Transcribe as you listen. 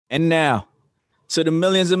And now, to the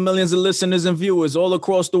millions and millions of listeners and viewers all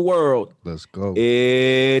across the world, let's go.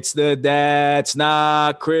 It's the That's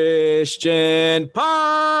Not Christian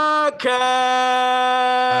podcast.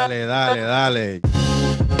 Dale.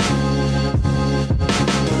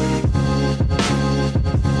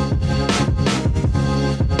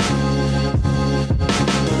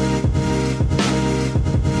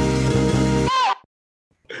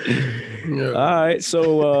 All right,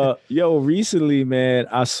 so recently, man,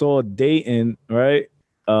 I saw Dayton, right?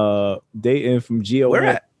 Dayton from GO. Where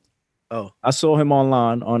at? Oh, I saw him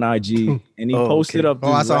online on IG, and he posted up.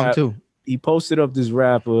 I saw him too. He posted up this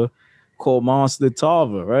rapper called Monster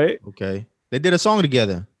Tarver, right? Okay, they did a song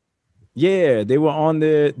together. Yeah, they were on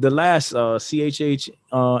the last CHH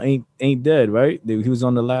ain't dead, right? He was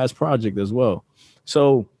on the last project as well.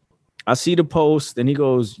 So I see the post, and he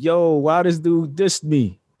goes, "Yo, why this dude dissed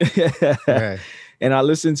me?" Right. And I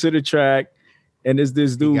listened to the track, and there's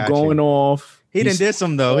this dude going off. He didn't diss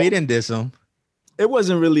him though. He didn't diss him. It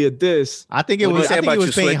wasn't really a diss. I think it was. I think he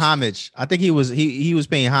was paying homage. I think he was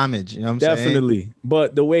paying homage. You know what I'm saying? Definitely.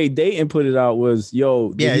 But the way Dayton put it out was,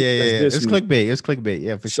 "Yo, yeah. It's clickbait. It's clickbait.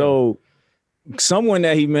 Yeah, for sure." So someone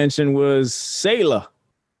that he mentioned was Selah.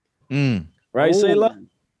 Right, Selah?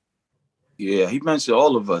 Yeah, he mentioned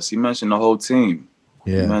all of us. He mentioned the whole team.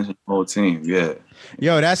 Yeah, he mentioned the whole team. Yeah.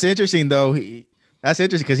 Yo, that's interesting though. That's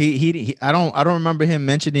interesting because he I don't remember him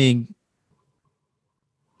mentioning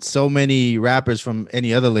so many rappers from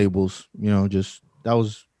any other labels. You know, just that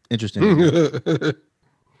was interesting.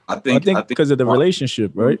 I think because of the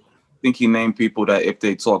relationship, right? I think he named people that if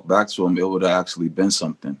they talk back to him, it would have actually been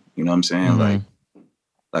something. You know what I'm saying? Mm-hmm.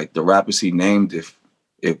 Like the rappers he named, if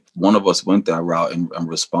one of us went that route and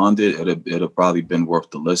responded, it'd have probably been worth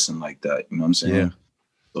the listen like that. You know what I'm saying? Yeah.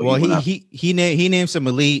 So well, he named some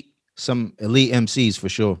elite MCs for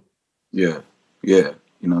sure. Yeah. You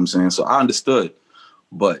know what I'm saying? So I understood,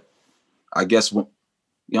 but I guess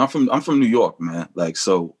I'm from New York, man. Like,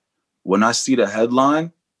 so when I see the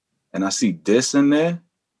headline and I see this in there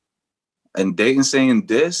and Dayton saying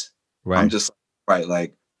this, right. I'm just right.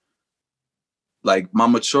 Like my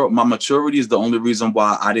maturity is the only reason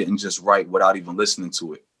why I didn't just write without even listening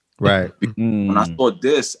to it. Right. When I saw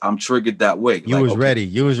this, I'm triggered that way. You was ready.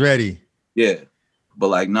 Yeah. But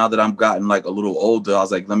like now that I'm gotten like a little older, I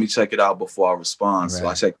was like, let me check it out before I respond. Right. So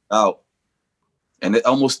I checked it out. And it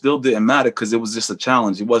almost still didn't matter because it was just a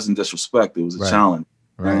challenge. It wasn't disrespect. It was a challenge.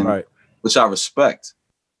 Right. Which I respect.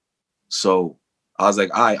 So I was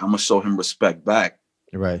like, all right, I'm gonna show him respect back.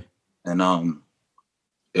 Right. And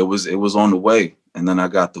it was on the way. And then I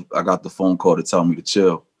got the phone call to tell me to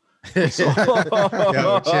chill. So,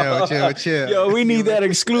 yo, chill. Yo, we need that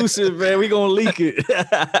exclusive, man. We gonna leak it.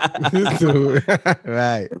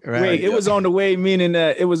 Right. Wait, it was on the way, meaning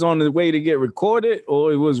that it was on the way to get recorded,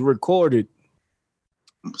 or it was recorded?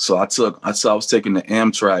 So I was taking the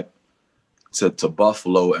Amtrak to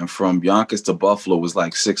Buffalo, and from Yonkers to Buffalo was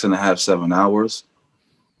like 6.5, 7 hours.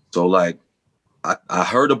 So like I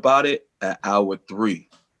heard about it at hour 3,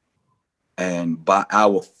 and by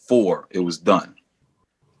hour 4 it was done.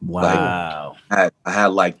 Wow. Like, I had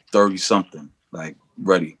like 30 something like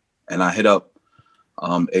ready, and I hit up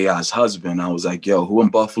AI's husband. I was like, yo, who in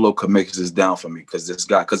Buffalo could make this down for me? Because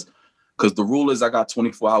the rule is I got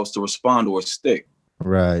 24 hours to respond or stick.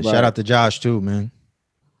 Right. Shout out to Josh too, man.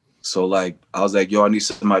 So like I was like, yo, I need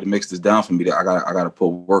somebody to mix this down for me. I gotta put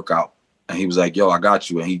work out. And he was like, yo, I got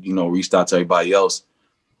you. And he, reached out to everybody else.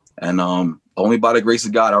 And only by the grace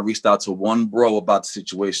of God, I reached out to one bro about the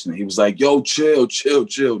situation. He was like, yo, chill.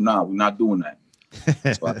 Nah, we're not doing that.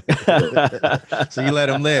 So you let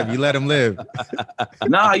him live.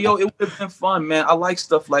 Nah, yo, it would have been fun, man. I like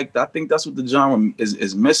stuff like that. I think that's what the genre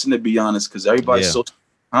is missing, to be honest, because everybody's so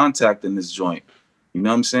contact in this joint. You know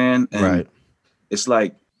what I'm saying? And it's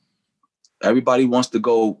like everybody wants to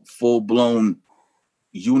go full-blown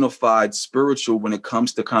unified spiritual when it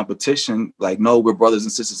comes to competition. Like, no, we're brothers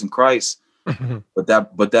and sisters in Christ. But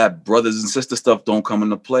that brothers and sister stuff don't come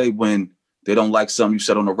into play when they don't like something you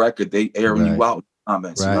said on the record. They airing you out in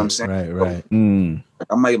comments. You know what I'm saying? Right.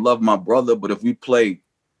 I might love my brother, but if we play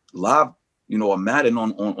live, a Madden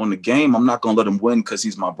on the game, I'm not gonna let him win because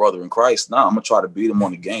he's my brother in Christ. Nah, I'm gonna try to beat him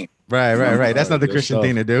on the game. Right. That's not the Christian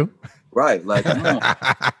thing to do. Right. Like,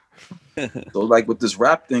 so like with this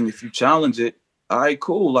rap thing, if you challenge it, all right,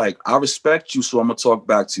 cool. Like, I respect you, so I'm gonna talk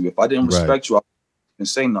back to you. If I didn't respect you, I wouldn't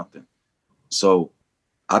say nothing. So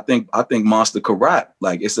I think Monster could rap.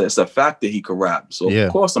 Like, it's a fact that he could rap. So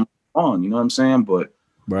of course I'm on, you know what I'm saying? But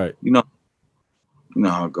you know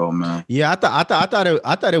how it go, man. Yeah, I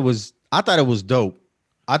thought it was dope.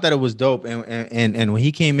 And when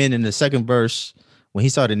he came in the second verse when he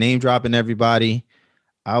started name dropping everybody,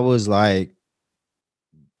 I was like,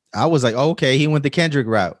 okay, he went the Kendrick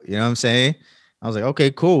route. You know what I'm saying? I was like, okay,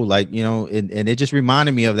 cool. Like, you know, and it just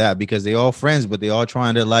reminded me of that because they all friends, but they all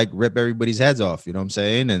trying to like rip everybody's heads off. You know what I'm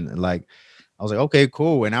saying? And like, I was like, okay,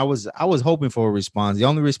 cool. And I was hoping for a response. The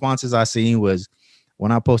only responses I seen was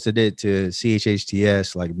when I posted it to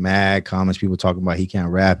CHHTS, like mad comments, people talking about he can't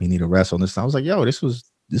rap, he need to wrestle. And this, I was like, yo, this was.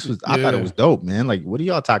 I thought it was dope, man. Like, what are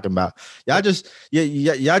y'all talking about? Y'all just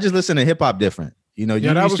listen to hip hop different. You know, you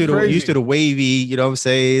used to the wavy, you know what I'm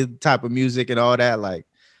saying, type of music and all that. Like,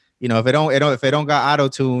 you know, if it don't got auto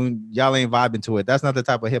tune, y'all ain't vibing to it. That's not the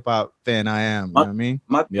type of hip hop fan I am. You know what I mean?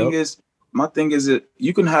 My thing is that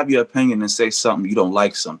you can have your opinion and say something you don't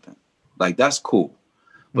like something. Like, that's cool.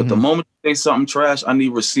 But the moment you say something trash, I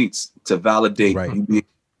need receipts to validate you being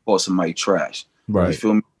call somebody trash. Right. You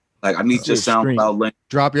feel me? Like, I need your SoundCloud link.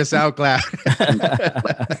 Drop your SoundCloud.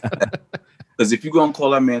 Because if you're gonna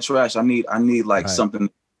call that man trash, I need like something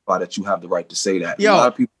that you have the right to say that. Yo, a lot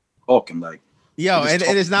of people talking like, yo, and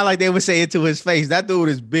it's not like they would say it to his face. That dude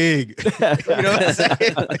is big. You know what I'm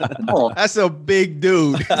saying? Come on. That's a big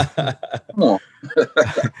dude. Come on.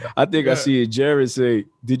 I think I see it. Jared say,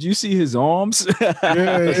 "Did you see his arms?"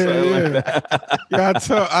 Yeah. I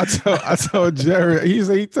told Jared. He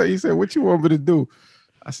said, "What you want me to do?"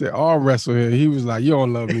 I said, "Arm wrestle here." He was like, "You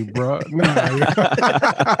don't love me, bro." Nah.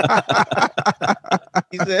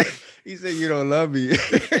 He said, "You don't love me."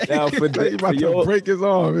 Now you about to break his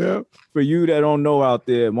arm, yeah. For you that don't know out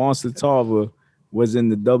there, Monster Tarver was in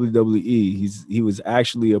the WWE. He was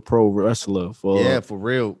actually a pro wrestler for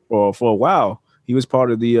real. For a while. He was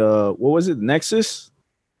part of the what was it, Nexus?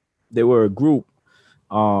 They were a group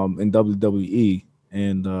in WWE,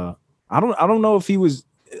 and I don't know if he was.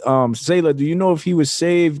 Selah, do you know if he was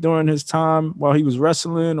saved during his time while he was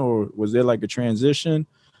wrestling, or was there like a transition?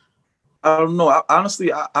 I don't know.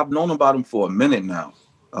 Honestly, I've known about him for a minute now.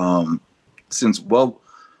 Since well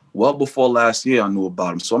before last year, I knew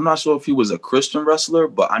about him. So I'm not sure if he was a Christian wrestler,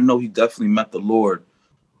 but I know he definitely met the Lord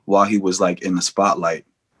while he was like in the spotlight.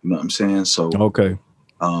 You know what I'm saying? So okay.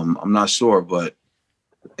 I'm not sure, but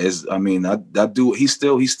that dude, he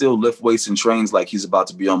still lift weights and trains like he's about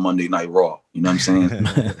to be on Monday Night Raw. You know what I'm saying?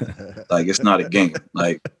 Like, it's not a game.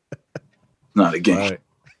 Like, not a game.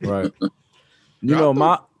 Right. You know, go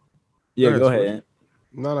ahead. No, go ahead.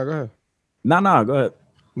 No, go ahead.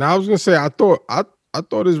 Now I was gonna say I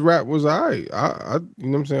thought his rap was all right. I you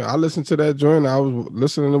know what I'm saying? I listened to that joint. I was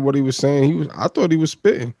listening to what he was saying. I thought he was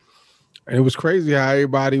spitting. And it was crazy how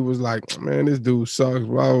everybody was like, "Man, this dude sucks."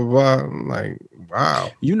 Blah blah blah. I'm like,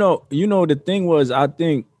 wow. You know. The thing was, I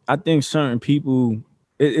think certain people,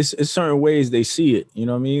 it's certain ways they see it. You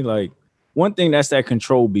know what I mean? Like, one thing, that's that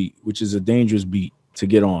control beat, which is a dangerous beat to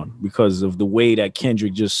get on because of the way that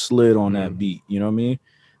Kendrick just slid on that beat. You know what I mean?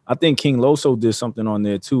 I think King Loso did something on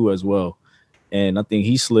there too as well, and I think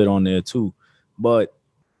he slid on there too. But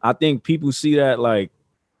I think people see that like,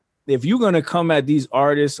 if you're gonna come at these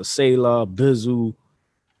artists, Selah, Bizzle,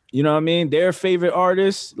 you know what I mean, their favorite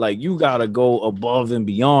artists, like, you gotta go above and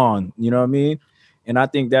beyond. You know what I mean? And I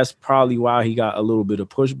think that's probably why he got a little bit of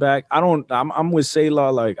pushback. I'm with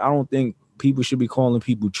Selah. Like, I don't think people should be calling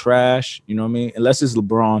people trash. You know what I mean? Unless it's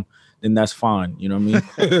LeBron, then that's fine. You know what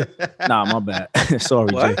I mean? Nah, my bad.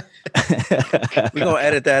 Sorry, what? We're gonna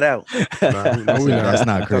edit that out. No, that's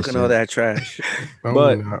not Christian. Talking all that trash.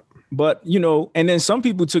 But you know, and then some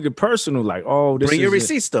people took it personal, like, "Oh, this bring is your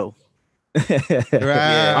receipts though."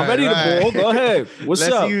 Yeah, I'm ready to ball. Go ahead. Let's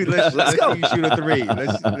up? Let's go. You shoot a three.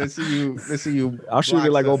 Let's see you. I'll shoot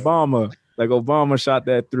it like Obama. Like Obama shot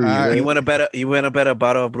that three. Right? You want a better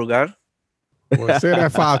bottle of Brugal? Boy, say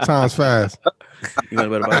that 5 times fast. You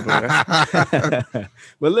want a better bottle of Brugal?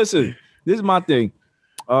 But listen, this is my thing.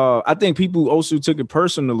 I think people also took it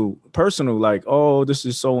personal, like, "Oh, this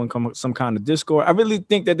is so some kind of discord." I really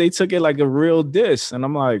think that they took it like a real diss, and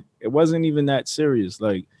I'm like, it wasn't even that serious.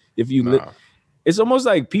 Like, if you, it's almost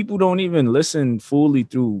like people don't even listen fully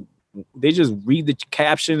through. They just read the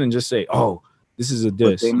caption and just say, "Oh, this is a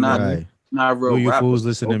diss." They're not real. You rappers, fools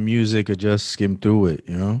listen to music or just skim through it,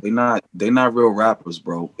 you know? They're not real rappers,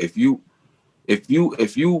 bro. If you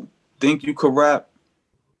think you could rap,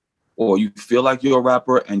 or you feel like you're a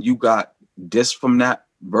rapper and you got diss from that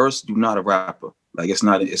verse, you're not a rapper. Like, it's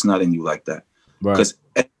not in you like that. Because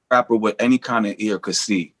any rapper with any kind of ear could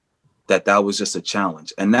see that was just a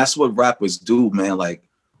challenge. And that's what rappers do, man. Like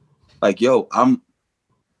yo,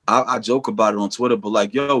 I joke about it on Twitter, but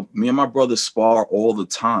like, yo, me and my brother spar all the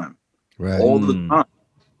time. Right. All the time.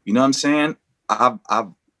 You know what I'm saying?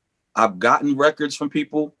 I've gotten records from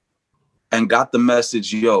people and got the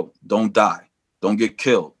message, yo, don't die. Don't get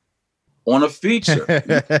killed. on a feature.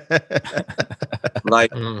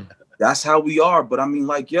 Like, Mm. that's how we are. But I mean,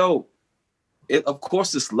 like, yo, of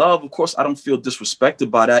course it's love. Of course I don't feel disrespected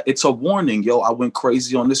by that. It's a warning. Yo, I went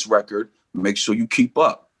crazy on this record. Make sure you keep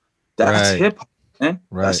up. That's hip hop, man.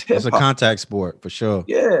 Right. That's hip It's a hop. contact sport for sure.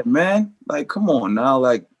 Yeah, man. Like, come on now.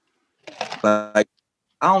 Like I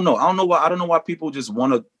don't know. I don't know why people just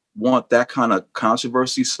want that kind of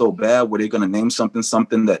controversy so bad where they're gonna name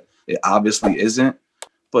something that it obviously isn't.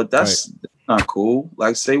 But that's not cool.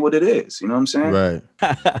 Like, say what it is. You know what I'm saying? Right.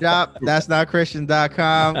 Shop, that's not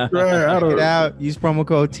Christian.com. Right, Check it out. Use promo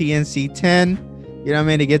code TNC10. You know what I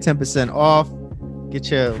mean? To get 10% off. Get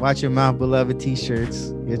your Watch Your Mouth Beloved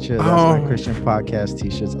t-shirts. Get your That's Not Christian podcast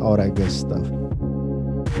t-shirts. All that good stuff.